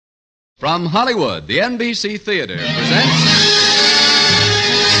From Hollywood, the NBC Theater presents...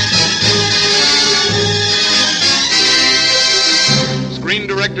 Screen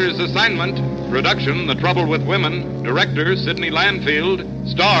Director's Assignment. Production, The Trouble with Women. Director, Sidney Landfield.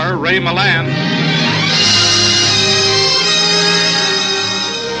 Star, Ray Milland.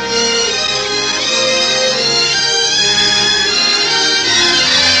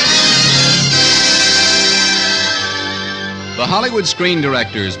 The Hollywood Screen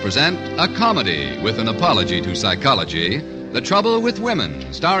Directors present a comedy with an apology to psychology, The Trouble with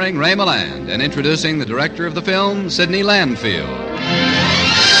Women, starring Ray Milland, and introducing the director of the film, Sidney Landfield.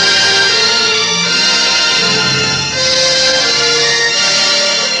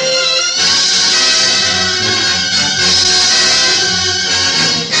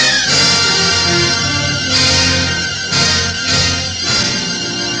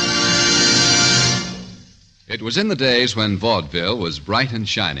 It was in the days when vaudeville was bright and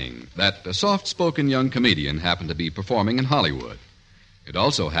shining that a soft-spoken young comedian happened to be performing in Hollywood. It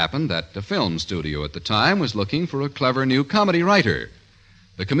also happened that the film studio at the time was looking for a clever new comedy writer.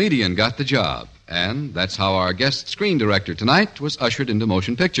 The comedian got the job, and that's how our guest screen director tonight was ushered into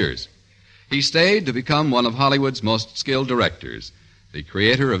motion pictures. He stayed to become one of Hollywood's most skilled directors, the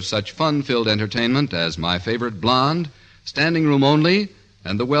creator of such fun-filled entertainment as My Favorite Blonde, Standing Room Only,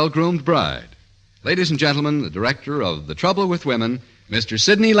 and The Well-Groomed Bride. Ladies and gentlemen, the director of The Trouble with Women, Mr.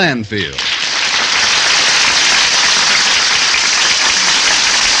 Sidney Landfield.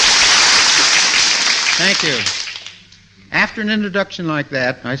 Thank you. After an introduction like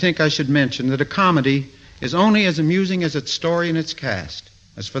that, I think I should mention that a comedy is only as amusing as its story and its cast.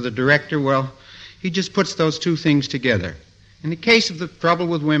 As for the director, well, he just puts those two things together. In the case of The Trouble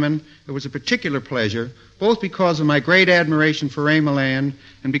with Women, it was a particular pleasure, both because of my great admiration for Ray Milland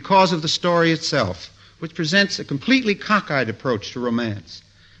and because of the story itself, which presents a completely cockeyed approach to romance.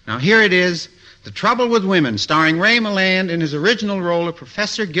 Now, here it is, The Trouble with Women, starring Ray Milland in his original role of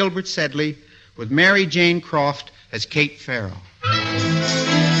Professor Gilbert Sedley, with Mary Jane Croft as Kate Farrell.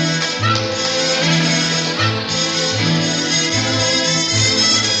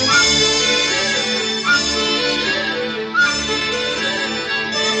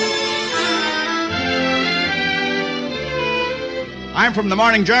 I'm from the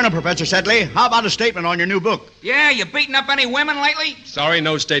Morning Journal, Professor Sedley. How about a statement on your new book? Yeah, you beating up any women lately? Sorry,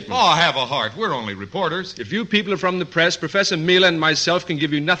 no statement. Oh, have a heart. We're only reporters. If you people are from the press, Professor Mila and myself can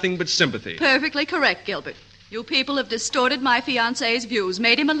give you nothing but sympathy. Perfectly correct, Gilbert. You people have distorted my fiancé's views,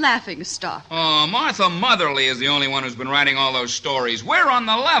 made him a laughing stock. Oh, Martha Motherly is the only one who's been writing all those stories. We're on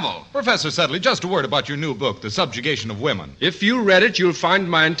the level. Professor Sedley, just a word about your new book, The Subjugation of Women. If you read it, you'll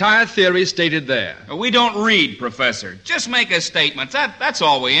find my entire theory stated there. We don't read, Professor. Just make a statement. That's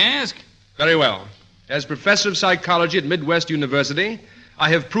all we ask. Very well. As professor of psychology at Midwest University, I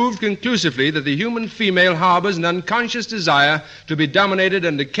have proved conclusively that the human female harbors an unconscious desire to be dominated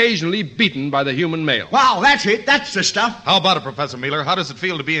and occasionally beaten by the human male. Wow, that's it. That's the stuff. How about it, Professor Miller? How does it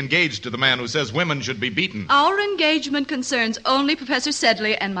feel to be engaged to the man who says women should be beaten? Our engagement concerns only Professor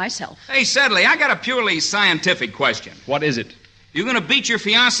Sedley and myself. Hey, Sedley, I got a purely scientific question. What is it? You going to beat your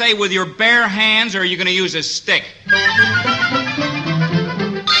fiancée with your bare hands, or are you going to use a stick?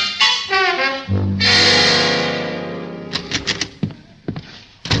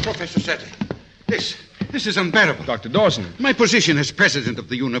 Professor Sedley, this is unbearable. Dr. Dawson. My position as president of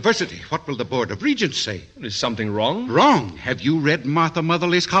the university. What will the Board of Regents say? Is something wrong? Wrong. Have you read Martha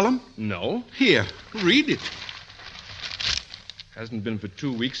Motherly's column? No. Here, read it. Hasn't been for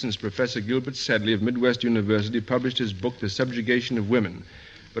 2 weeks since Professor Gilbert Sedley of Midwest University published his book, The Subjugation of Women.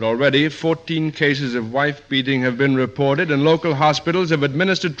 But already 14 cases of wife-beating have been reported, and local hospitals have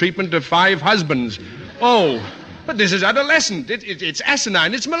administered treatment to 5 husbands. Oh, but this is adolescent. It's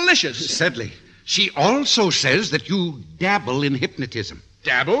asinine. It's malicious. Sedley, she also says that you dabble in hypnotism.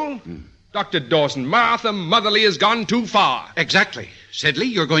 Dabble? Dr. Dawson, Martha Motherly has gone too far. Exactly. Sedley,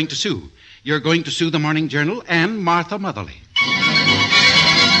 you're going to sue. You're going to sue the Morning Journal and Martha Motherly.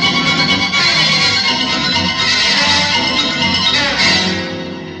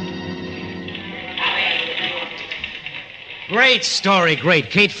 Great story, great.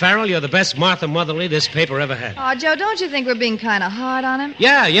 Kate Farrell, you're the best Martha Motherly this paper ever had. Oh, Joe, don't you think we're being kind of hard on him?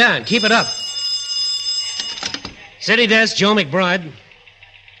 Yeah, and keep it up. City desk, Joe McBride.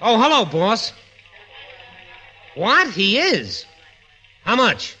 Oh, hello, boss. What? He is? How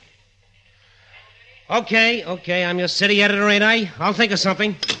much? Okay, I'm your city editor, ain't I? I'll think of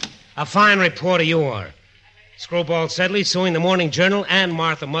something. A fine reporter you are. Screwball Sedley suing the Morning Journal and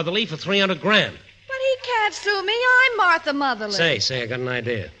Martha Motherly for $300,000. But he can't sue me. I'm Martha Motherly. Say, I got an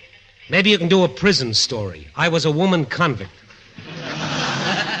idea. Maybe you can do a prison story. I was a woman convict.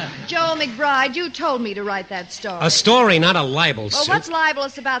 Joe McBride, you told me to write that story. A story, not a libel Well, suit. what's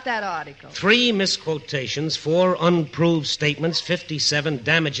libelous about that article? 3 misquotations, 4 unproved statements, 57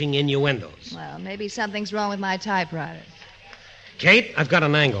 damaging innuendos. Well, maybe something's wrong with my typewriter. Kate, I've got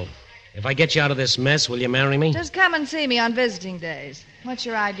an angle. If I get you out of this mess, will you marry me? Just come and see me on visiting days. What's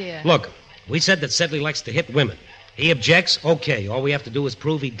your idea? Look, we said that Sedley likes to hit women. He objects, okay. All we have to do is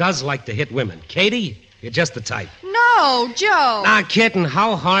prove he does like to hit women. Katie, you're just the type. No, Joe. Now, kitten,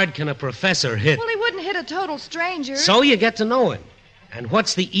 how hard can a professor hit? Well, he wouldn't hit a total stranger. So you get to know him. And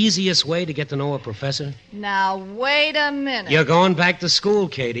what's the easiest way to get to know a professor? Now, wait a minute. You're going back to school,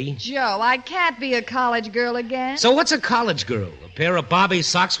 Katie. Joe, I can't be a college girl again. So what's a college girl? A pair of Bobby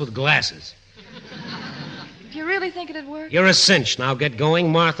socks with glasses. Do you really think it'd work? You're a cinch. Now get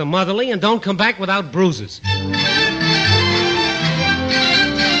going, Martha Motherly, and don't come back without bruises.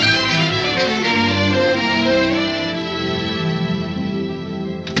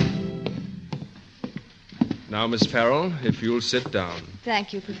 Now, Miss Farrell, if you'll sit down.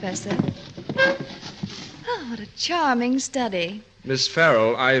 Thank you, Professor. Oh, what a charming study. Miss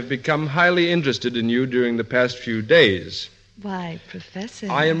Farrell, I've become highly interested in you during the past few days. Why,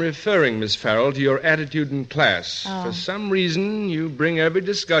 Professor? I am referring, Miss Farrell, to your attitude in class. Oh. For some reason, you bring every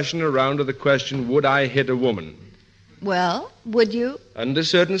discussion around to the question, would I hit a woman? Well, would you? Under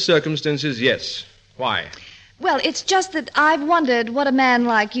certain circumstances, yes. Why? Well, it's just that I've wondered what a man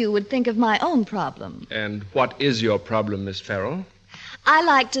like you would think of my own problem. And what is your problem, Miss Farrell? I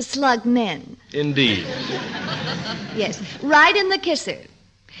like to slug men. Indeed. Yes, right in the kisser.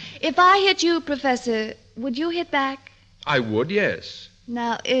 If I hit you, Professor, would you hit back? I would, yes.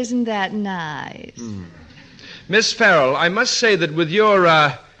 Now, isn't that nice? Miss Farrell, I must say that with your,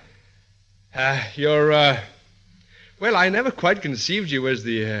 well, I never quite conceived you as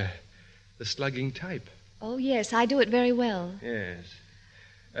the slugging type. Oh, yes, I do it very well. Yes.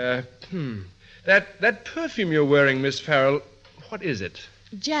 That perfume you're wearing, Miss Farrell, what is it?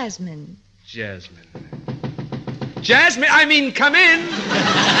 Jasmine. Jasmine. Jasmine, I mean, come in!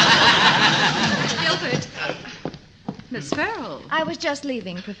 Gilbert. Miss Farrell. I was just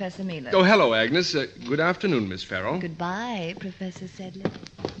leaving, Professor Miller. Oh, hello, Agnes. Good afternoon, Miss Farrell. Goodbye, Professor Sedley.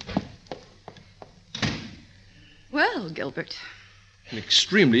 Well, Gilbert. An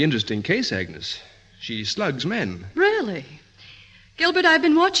extremely interesting case, Agnes. She slugs men. Really? Gilbert, I've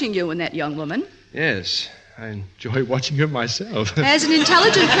been watching you and that young woman. Yes, I enjoy watching her myself. As an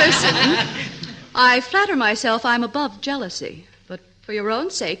intelligent person, I flatter myself I'm above jealousy. But for your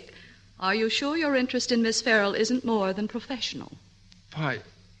own sake, are you sure your interest in Miss Farrell isn't more than professional? Why,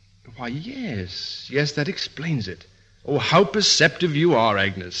 yes. Yes, that explains it. Oh, how perceptive you are,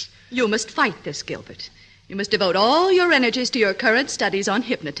 Agnes. You must fight this, Gilbert. You must devote all your energies to your current studies on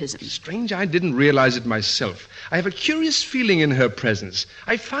hypnotism. Strange, I didn't realize it myself. I have a curious feeling in her presence.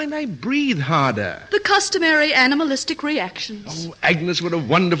 I find I breathe harder. The customary animalistic reactions. Oh, Agnes, what a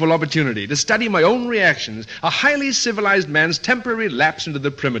wonderful opportunity to study my own reactions. A highly civilized man's temporary lapse into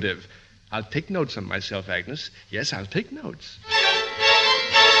the primitive. I'll take notes on myself, Agnes. Yes, I'll take notes.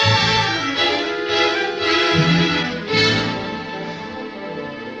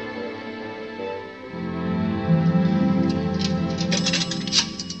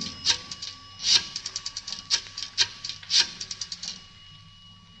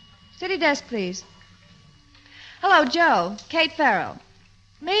 City desk, please. Hello, Joe. Kate Farrell.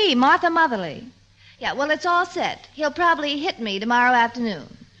 Me, Martha Motherly. Yeah, well, it's all set. He'll probably hit me tomorrow afternoon.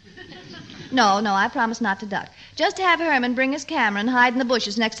 No, I promise not to duck. Just have Herman bring his camera and hide in the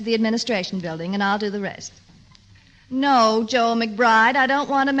bushes next to the administration building, and I'll do the rest. No, Joe McBride, I don't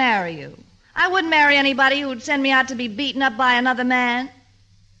want to marry you. I wouldn't marry anybody who'd send me out to be beaten up by another man.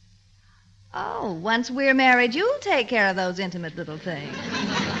 Oh, once we're married, you'll take care of those intimate little things.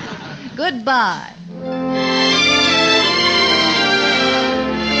 Goodbye.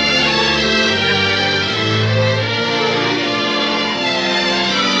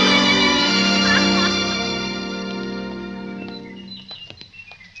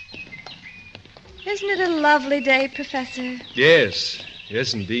 Isn't it a lovely day, Professor? Yes,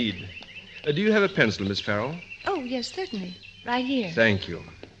 indeed. Do you have a pencil, Miss Farrell? Oh, yes, certainly. Right here. Thank you.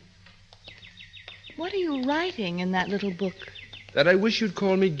 What are you writing in that little book? That I wish you'd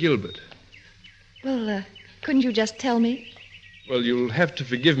call me Gilbert. Well, couldn't you just tell me? Well, you'll have to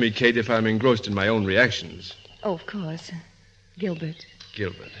forgive me, Kate, if I'm engrossed in my own reactions. Oh, of course. Gilbert.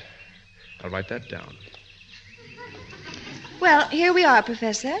 Gilbert. I'll write that down. Well, here we are,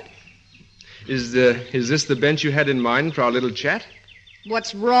 Professor. Is this the bench you had in mind for our little chat?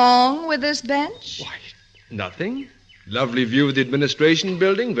 What's wrong with this bench? Why, nothing. Lovely view of the administration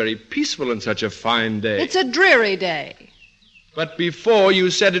building. Very peaceful on such a fine day. It's a dreary day. But before you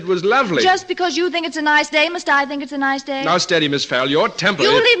said it was lovely. Just because you think it's a nice day, must I think it's a nice day? Now, steady, Miss Farrell. Your temper...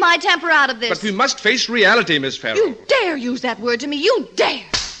 You leave my temper out of this. But we must face reality, Miss Farrell. You dare use that word to me. You dare.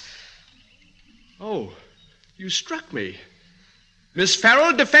 Oh, you struck me. Miss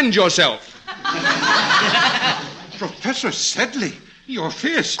Farrell, defend yourself. Professor Sedley, your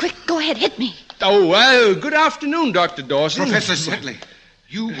fist. Quick, go ahead, hit me. Oh, well, good afternoon, Dr. Dawson. Professor Sedley,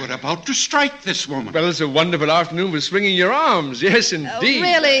 you were about to strike this woman. Well, it's a wonderful afternoon for swinging your arms. Yes, indeed.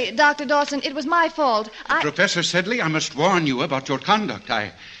 Really, Dr. Dawson, it was my fault. Professor Sedley, I must warn you about your conduct.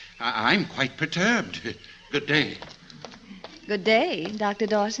 I'm quite perturbed. Good day. Good day, Dr.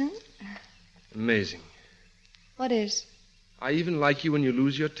 Dawson. Amazing. What is? I even like you when you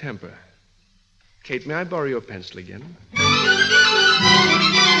lose your temper. Kate, may I borrow your pencil again?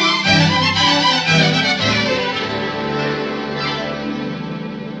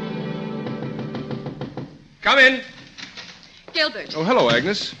 Come in. Gilbert. Oh, hello,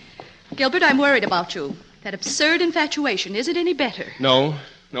 Agnes. Gilbert, I'm worried about you. That absurd infatuation. Is it any better? No,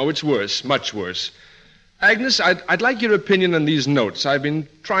 it's worse, much worse. Agnes, I'd like your opinion on these notes. I've been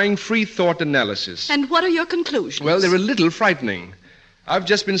trying free thought analysis. And what are your conclusions? Well, they're a little frightening. I've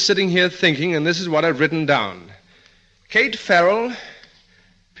just been sitting here thinking, and this is what I've written down. Kate Farrell,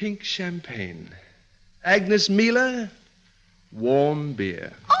 pink champagne. Agnes Miller, warm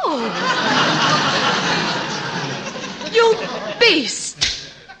beer. Oh! You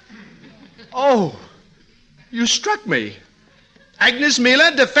beast! Oh, you struck me. Agnes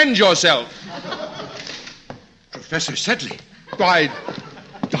Miller, defend yourself. Professor Sedley. Why,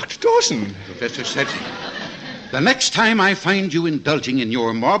 Dr. Dawson. Professor Sedley, the next time I find you indulging in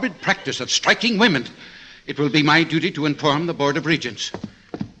your morbid practice of striking women, it will be my duty to inform the Board of Regents.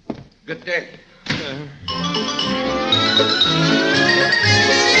 Good day.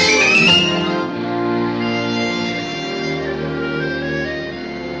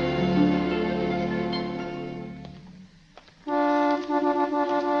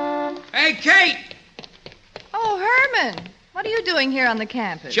 Hey, Kate! Oh, Herman. What are you doing here on the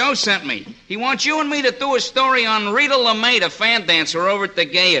campus? Joe sent me. He wants you and me to do a story on Rita LeMay, the fan dancer over at the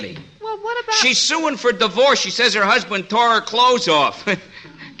Gaiety. Well, what about... She's suing for divorce. She says her husband tore her clothes off.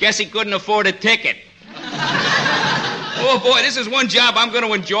 Guess he couldn't afford a ticket. Oh, boy, this is one job I'm going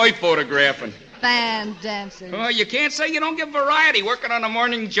to enjoy photographing. Fan dancers. Oh, you can't say you don't get variety working on the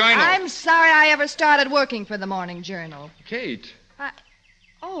Morning Journal. I'm sorry I ever started working for the Morning Journal. Kate.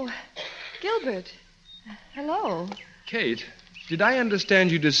 Oh, Gilbert. Hello. Kate, did I understand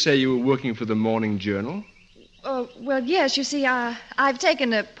you to say you were working for the Morning Journal? Well, yes, you see, I've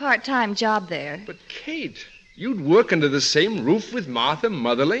taken a part-time job there. But, Kate, you'd work under the same roof with Martha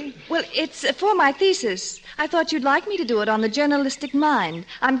Motherly? Well, it's for my thesis. I thought you'd like me to do it on the journalistic mind.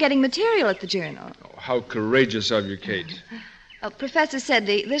 I'm getting material at the Journal. Oh, how courageous of you, Kate. Professor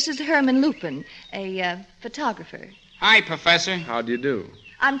Sedley, this is Herman Lupin, a photographer. Hi, Professor. How do you do?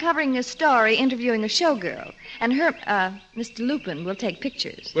 I'm covering a story interviewing a showgirl, and Mr. Lupin will take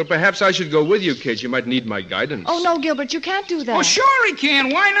pictures. Well, perhaps I should go with you, Kate. You might need my guidance. Oh, no, Gilbert, you can't do that. Oh, sure he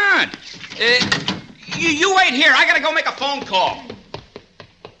can. Why not? You wait here. I got to go make a phone call.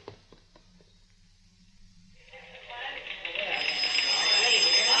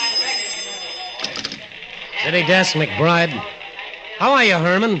 City desk, McBride. How are you,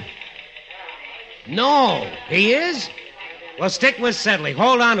 Herman? No, he is? Well, stick with Sedley.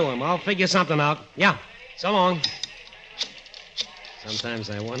 Hold on to him. I'll figure something out. Yeah, so long. Sometimes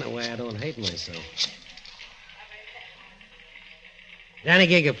I wonder why I don't hate myself. Danny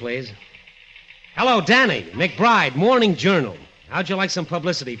Giger, please. Hello, Danny. McBride, Morning Journal. How'd you like some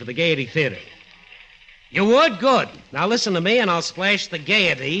publicity for the Gaiety Theater? You would? Good. Now listen to me, and I'll splash the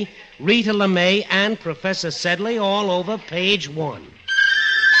Gaiety, Rita LeMay, and Professor Sedley all over page 1.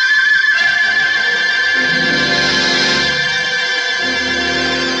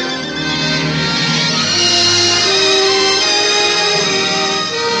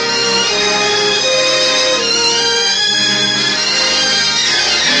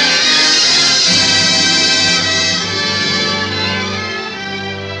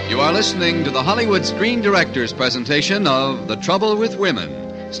 You are listening to the Hollywood Screen Directors presentation of The Trouble with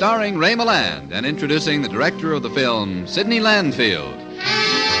Women, starring Ray Milland and introducing the director of the film, Sidney Landfield.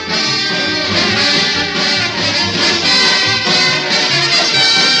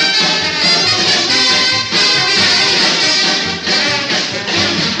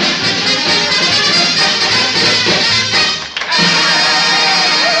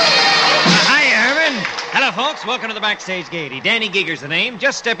 Folks, welcome to the Backstage Gaiety. Danny Giger's the name.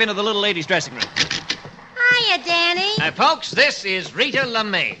 Just step into the little lady's dressing room. Hiya, Danny. Folks, this is Rita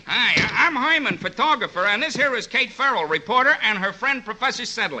LeMay. Hi, I'm Hyman, photographer, and this here is Kate Farrell, reporter, and her friend, Professor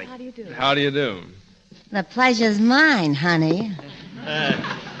Sedley. How do you do? How do you do? The pleasure's mine, honey.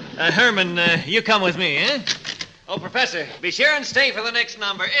 Herman, you come with me, eh? Oh, Professor, be sure and stay for the next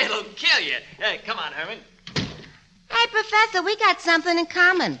number. It'll kill you. Come on, Herman. Hey, Professor, we got something in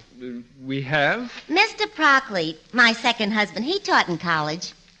common. We have? Mr. Prockley, my second husband, he taught in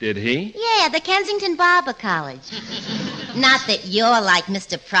college. Did he? Yeah, the Kensington Barber College. Not that you're like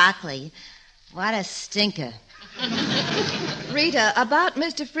Mr. Prockley. What a stinker. Rita, about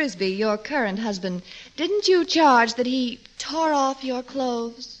Mr. Frisbee, your current husband, didn't you charge that he tore off your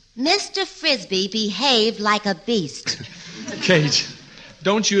clothes? Mr. Frisbee behaved like a beast. Kate,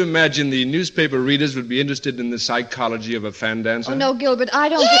 don't you imagine the newspaper readers would be interested in the psychology of a fan dancer? Oh, no, Gilbert, I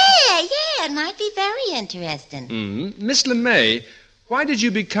don't... Yeah, it might be very interesting. Miss LeMay, why did you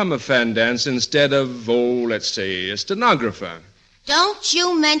become a fan dancer instead of, let's say, a stenographer? Don't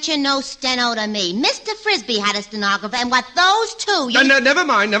you mention no steno to me. Mr. Frisbee had a stenographer, and what those two... No, never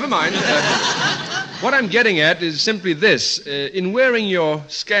mind. What I'm getting at is simply this. In wearing your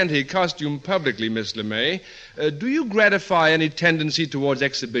scanty costume publicly, Miss LeMay, do you gratify any tendency towards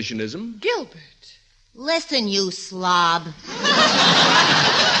exhibitionism? Gilbert. Listen, you slob.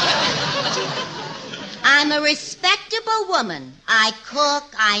 I'm a respectable woman. I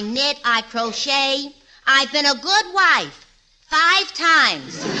cook, I knit, I crochet. I've been a good wife 5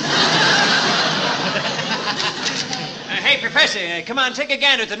 times. Hey, Professor, come on, take a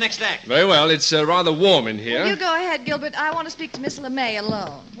gander at the next act. Very well. It's rather warm in here. Well, you go ahead, Gilbert. I want to speak to Miss LeMay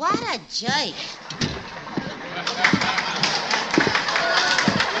alone. What a jerk.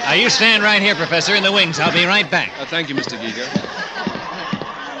 Now, you stand right here, Professor, in the wings. I'll be right back. Thank you, Mr. Giger.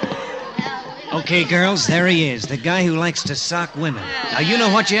 Okay, girls, there he is, the guy who likes to sock women. Now, you know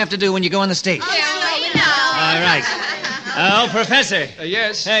what you have to do when you go on the stage. Oh, we know. All right. Oh, Professor.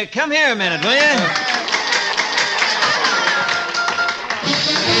 Yes? Come here a minute, will you?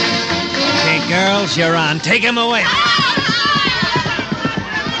 Okay, girls, you're on. Take him away.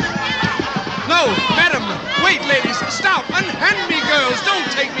 No, madam. Wait, ladies. Stop. Unhand me, girls.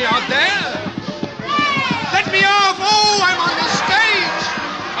 Don't take me out there. Let me off. Oh, I'm on the stage.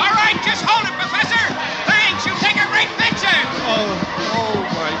 All right, just hold it, Professor. Thanks, you take a great picture. Oh,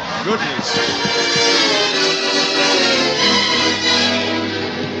 my goodness.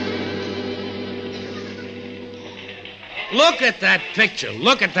 Look at that picture.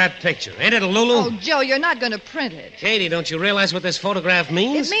 Look at that picture. Ain't it a Lulu? Oh, Joe, you're not going to print it. Katie, don't you realize what this photograph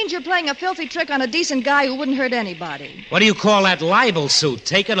means? It means you're playing a filthy trick on a decent guy who wouldn't hurt anybody. What do you call that libel suit?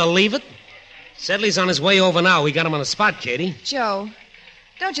 Take it or leave it? Sedley's on his way over now. We got him on the spot, Katie. Joe,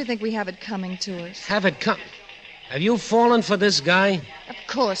 don't you think we have it coming to us? Have it come. Have you fallen for this guy? Of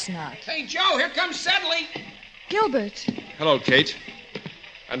course not. Hey, Joe, here comes Sedley. Gilbert. Hello, Kate.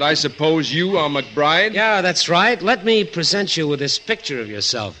 And I suppose you are McBride? Yeah, that's right. Let me present you with this picture of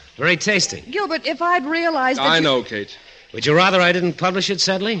yourself. Very tasty. Gilbert, if I'd realized that I know, Kate. Would you rather I didn't publish it,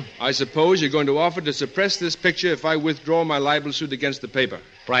 Sedley? I suppose you're going to offer to suppress this picture if I withdraw my libel suit against the paper.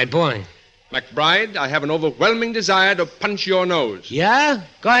 Bright boy. McBride, I have an overwhelming desire to punch your nose. Yeah?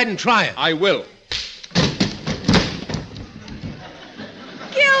 Go ahead and try it. I will.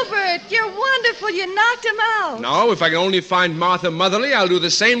 Gilbert, you're wonderful. You knocked him out. Now, if I can only find Martha Motherly, I'll do the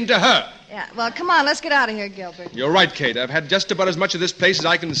same to her. Yeah, well, come on. Let's get out of here, Gilbert. You're right, Kate. I've had just about as much of this place as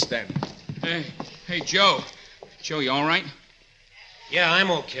I can stand. Hey, Joe. Joe, you all right? Yeah, I'm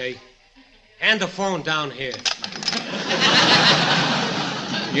okay. Hand the phone down here.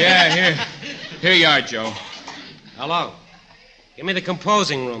 Yeah, here you are, Joe. Hello. Give me the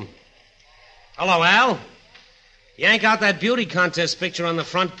composing room. Hello, Al. Yank out that beauty contest picture on the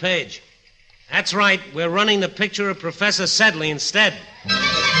front page. That's right. We're running the picture of Professor Sedley instead.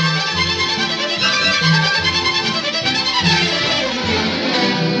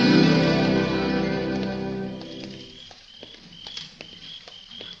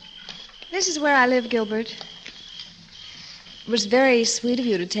 This is where I live, Gilbert. It was very sweet of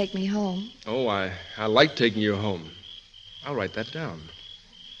you to take me home. Oh, I like taking you home. I'll write that down.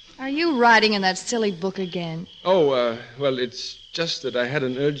 Are you writing in that silly book again? Oh, well, it's just that I had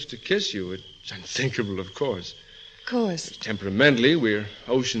an urge to kiss you. It's unthinkable, of course. Of course. Temperamentally, we're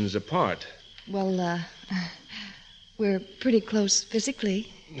oceans apart. Well, we're pretty close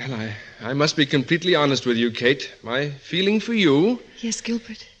physically. Well, I must be completely honest with you, Kate. My feeling for you... Yes,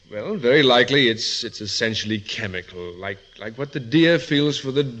 Gilbert? Well, very likely it's essentially chemical, like what the deer feels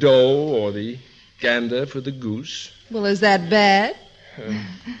for the doe or the gander for the goose. Well, is that bad? Do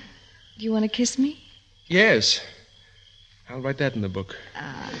you want to kiss me? Yes. I'll write that in the book.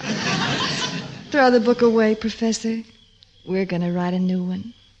 Throw the book away, Professor. We're going to write a new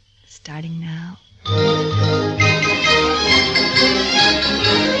one, starting now.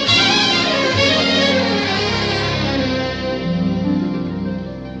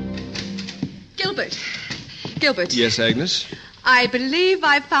 Gilbert. Yes, Agnes? I believe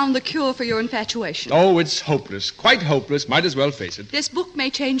I've found the cure for your infatuation. Oh, it's hopeless. Quite hopeless. Might as well face it. This book may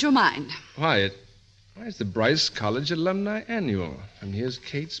change your mind. Why, it's the Bryce College Alumni Annual. And here's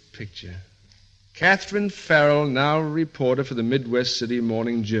Kate's picture. Catherine Farrell, now reporter for the Midwest City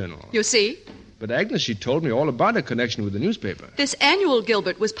Morning Journal. You see? But Agnes, she told me all about her connection with the newspaper. This annual,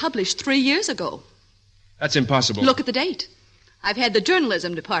 Gilbert, was published 3 years ago. That's impossible. Look at the date. I've had the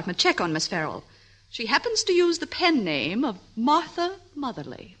journalism department check on Miss Farrell. She happens to use the pen name of Martha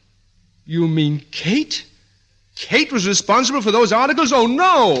Motherly. You mean Kate? Kate was responsible for those articles? Oh,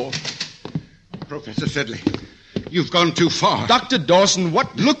 no! Professor Sedley, you've gone too far. Dr. Dawson,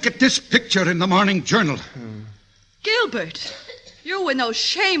 what? Look at this picture in the Morning Journal. Gilbert, you and those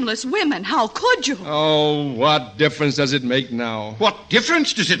shameless women. How could you? Oh, what difference does it make now? What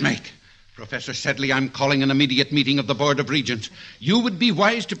difference does it make? Professor Sedley, I'm calling an immediate meeting of the Board of Regents. You would be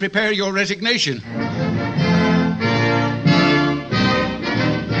wise to prepare your resignation.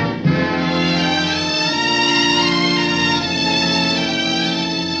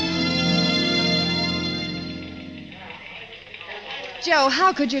 Joe,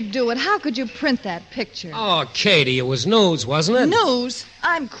 how could you do it? How could you print that picture? Oh, Katie, it was news, wasn't it? News?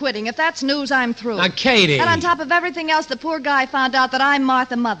 I'm quitting. If that's news, I'm through. Now, Katie. And on top of everything else, the poor guy found out that I'm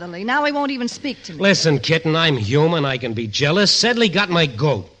Martha Motherly. Now he won't even speak to me. Listen, kitten, I'm human. I can be jealous. Sedley got my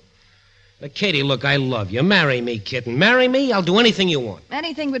goat. But, Katie, look, I love you. Marry me, kitten. Marry me. I'll do anything you want.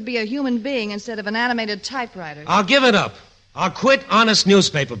 Anything would be a human being instead of an animated typewriter. I'll give it up. I'll quit honest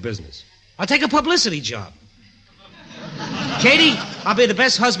newspaper business. I'll take a publicity job. Katie, I'll be the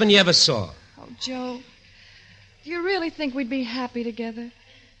best husband you ever saw. Oh, Joe, do you really think we'd be happy together?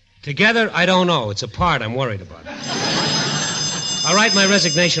 Together, I don't know. It's apart I'm worried about. I'll write my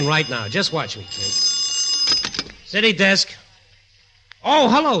resignation right now. Just watch me, Kate. City desk. Oh,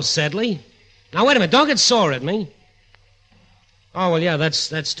 hello, Sedley. Now, wait a minute. Don't get sore at me. Oh, well, yeah,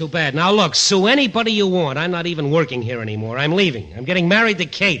 that's too bad. Now, look, sue anybody you want. I'm not even working here anymore. I'm leaving. I'm getting married to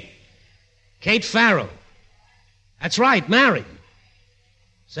Kate. Kate Farrell. That's right, married.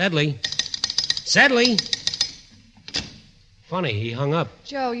 Sedley. Funny, he hung up.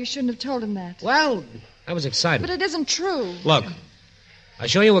 Joe, you shouldn't have told him that. Well, I was excited. But it isn't true. Look, I'll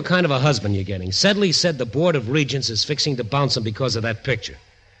show you what kind of a husband you're getting. Sedley said the Board of Regents is fixing to bounce him because of that picture.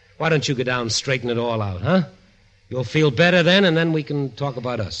 Why don't you go down and straighten it all out, huh? You'll feel better then, and then we can talk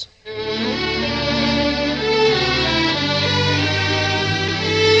about us.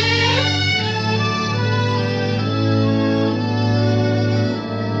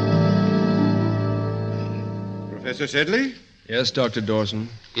 Professor Sedley? Yes, Dr. Dawson.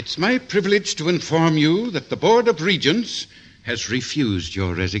 It's my privilege to inform you that the Board of Regents has refused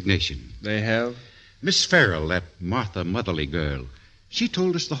your resignation. They have? Miss Farrell, that Martha Motherly girl, she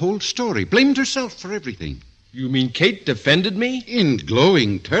told us the whole story, blamed herself for everything. You mean Kate defended me? In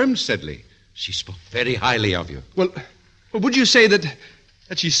glowing terms, Sedley. She spoke very highly of you. Well, would you say that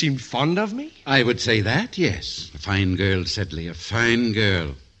she seemed fond of me? I would say that, yes. A fine girl, Sedley, a fine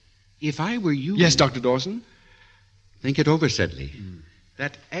girl. If I were you... Yes, Dr. Dawson? Think it over, Sedley.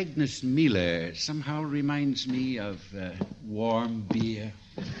 That Agnes Miller somehow reminds me of warm beer.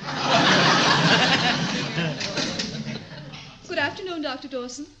 Good afternoon, Dr.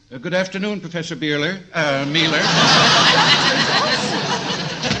 Dawson. Good afternoon, Professor Mealer.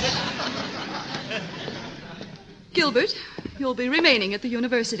 Gilbert, you'll be remaining at the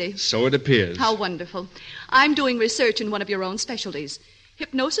university. So it appears. How wonderful. I'm doing research in one of your own specialties,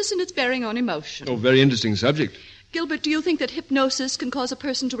 hypnosis and its bearing on emotion. Oh, very interesting subject. Gilbert, do you think that hypnosis can cause a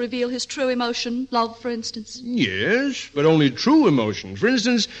person to reveal his true emotion, love, for instance? Yes, but only true emotion. For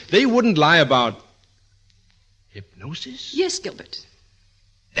instance, they wouldn't lie about... Hypnosis? Yes, Gilbert.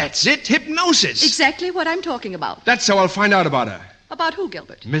 That's it, hypnosis. Exactly what I'm talking about. That's how I'll find out about her. About who,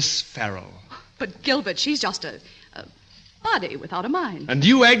 Gilbert? Miss Farrell. But, Gilbert, she's just a body without a mind. And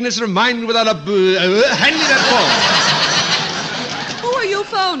you, Agnes, are a mind without a... hand me that phone. Who are you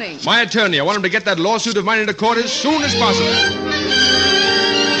phoning? My attorney. I want him to get that lawsuit of mine into court as soon as possible.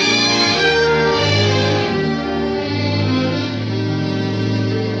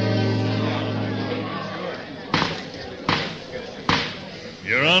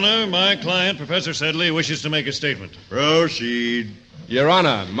 Your Honor, my client, Professor Sedley, wishes to make a statement. Proceed. Your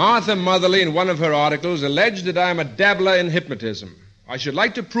Honor, Martha Motherly, in one of her articles, alleged that I'm a dabbler in hypnotism. I should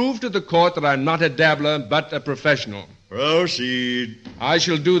like to prove to the court that I'm not a dabbler, but a professional. Proceed. I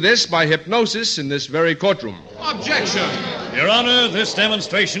shall do this by hypnosis in this very courtroom. Objection! Your Honor, this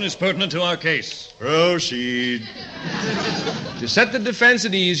demonstration is pertinent to our case. Proceed. To set the defense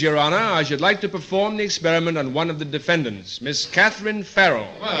at ease, Your Honor, I should like to perform the experiment on one of the defendants, Miss Catherine Farrell.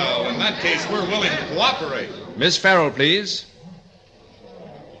 Well, in that case, we're willing to cooperate. Miss Farrell, please.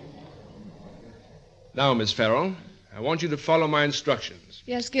 Now, Miss Farrell, I want you to follow my instructions.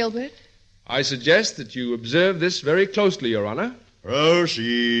 Yes, Gilbert? I suggest that you observe this very closely, Your Honor.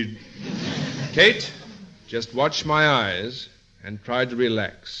 Proceed. Kate, just watch my eyes and try to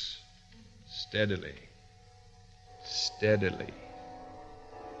relax. Steadily. Steadily.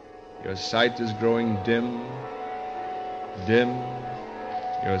 Your sight is growing dim. Dim.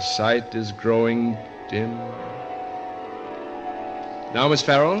 Your sight is growing dim. Now, Miss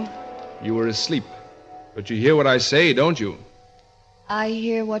Farrell, you were asleep. But you hear what I say, don't you? I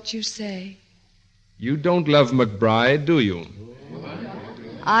hear what you say. You don't love McBride, do you?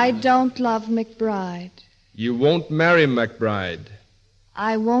 I don't love McBride. You won't marry McBride.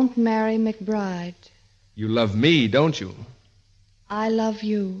 I won't marry McBride. You love me, don't you? I love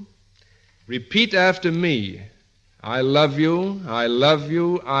you. Repeat after me. I love you, I love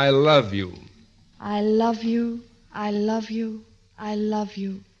you, I love you. I love you, I love you, I love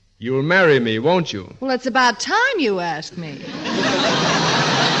you. You'll marry me, won't you? Well, it's about time you asked me.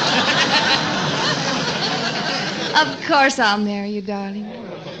 Of course I'll marry you, darling.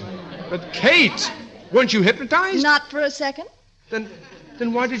 But, Kate, weren't you hypnotized? Not for a second. Then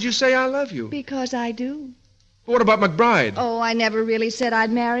why did you say I love you? Because I do. What about McBride? Oh, I never really said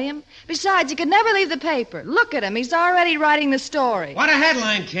I'd marry him. Besides, he could never leave the paper. Look at him. He's already writing the story. What a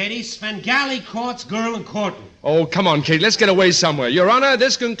headline, Katie. Svengali courts girl in courtroom. Oh, come on, Kate. Let's get away somewhere. Your Honor,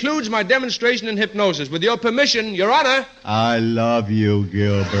 this concludes my demonstration in hypnosis. With your permission, Your Honor. I love you,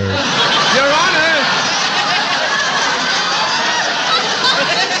 Gilbert. Your Honor.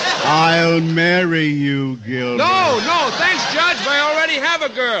 I'll marry you, Gilbert. No, thanks, Judge. I already have a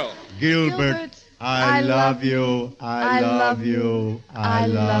girl. Gilbert, I love you. I love you. I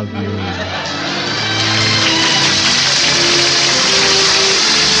love you.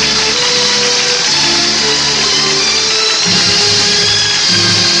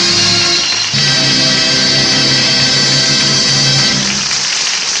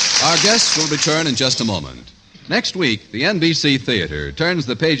 Our guests will return in just a moment. Next week, the NBC Theater turns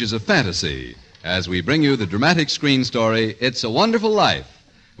the pages of fantasy as we bring you the dramatic screen story, It's a Wonderful Life,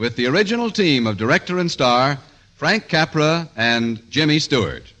 with the original team of director and star, Frank Capra and Jimmy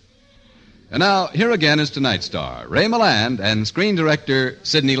Stewart. And now, here again is tonight's star, Ray Milland, and screen director,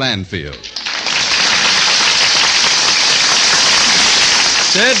 Sidney Landfield.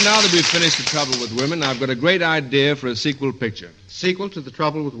 Sid, now that we've finished The Trouble with Women, I've got a great idea for a sequel picture. Sequel to The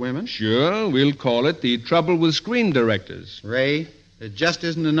Trouble with Women? Sure, we'll call it The Trouble with Screen Directors. Ray, there just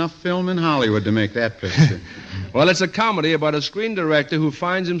isn't enough film in Hollywood to make that picture. Well, it's a comedy about a screen director who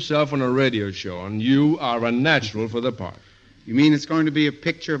finds himself on a radio show, and you are a natural for the part. You mean it's going to be a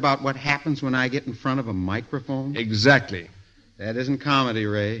picture about what happens when I get in front of a microphone? Exactly. That isn't comedy,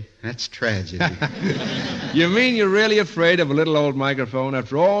 Ray. That's tragedy. You mean you're really afraid of a little old microphone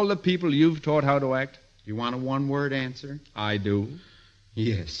after all the people you've taught how to act? You want a one-word answer? I do.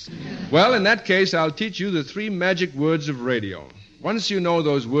 Yes. Well, in that case, I'll teach you the 3 magic words of radio. Once you know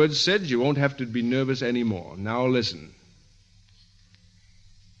those words, Sid, you won't have to be nervous anymore. Now listen.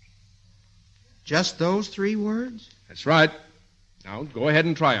 Just those 3 words? That's right. Now, go ahead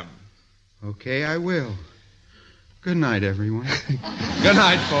and try them. Okay, I will. Good night, everyone. Good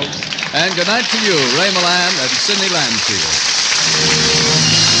night, folks. And good night to you, Ray Milland and Sidney Landfield.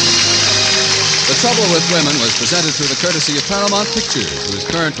 The Trouble with Women was presented through the courtesy of Paramount Pictures, whose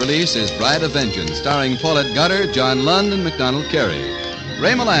current release is Bride of Vengeance, starring Paulette Gutter, John Lund, and MacDonald Carey.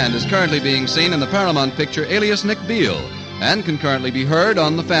 Ray Milland is currently being seen in the Paramount picture Alias Nick Beale, and can currently be heard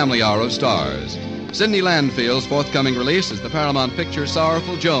on the Family Hour of Stars. Sidney Landfield's forthcoming release is the Paramount picture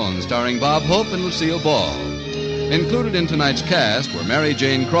Sorrowful Jones, starring Bob Hope and Lucille Ball. Included in tonight's cast were Mary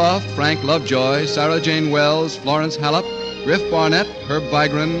Jane Croft, Frank Lovejoy, Sarah Jane Wells, Florence Hallop, Griff Barnett, Herb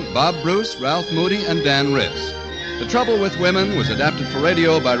Vigran, Bob Bruce, Ralph Moody, and Dan Riss. The Trouble with Women was adapted for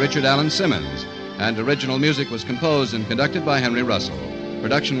radio by Richard Allen Simmons, and original music was composed and conducted by Henry Russell.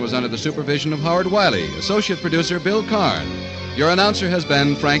 Production was under the supervision of Howard Wiley, associate producer Bill Karn. Your announcer has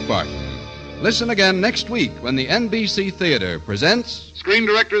been Frank Barton. Listen again next week when the NBC Theater presents Screen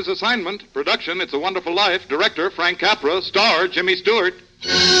Director's Assignment, production It's a Wonderful Life, director Frank Capra, star Jimmy Stewart.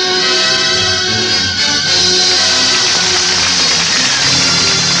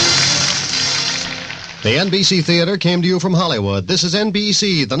 The NBC Theater came to you from Hollywood. This is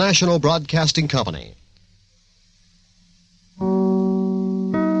NBC, the national broadcasting company.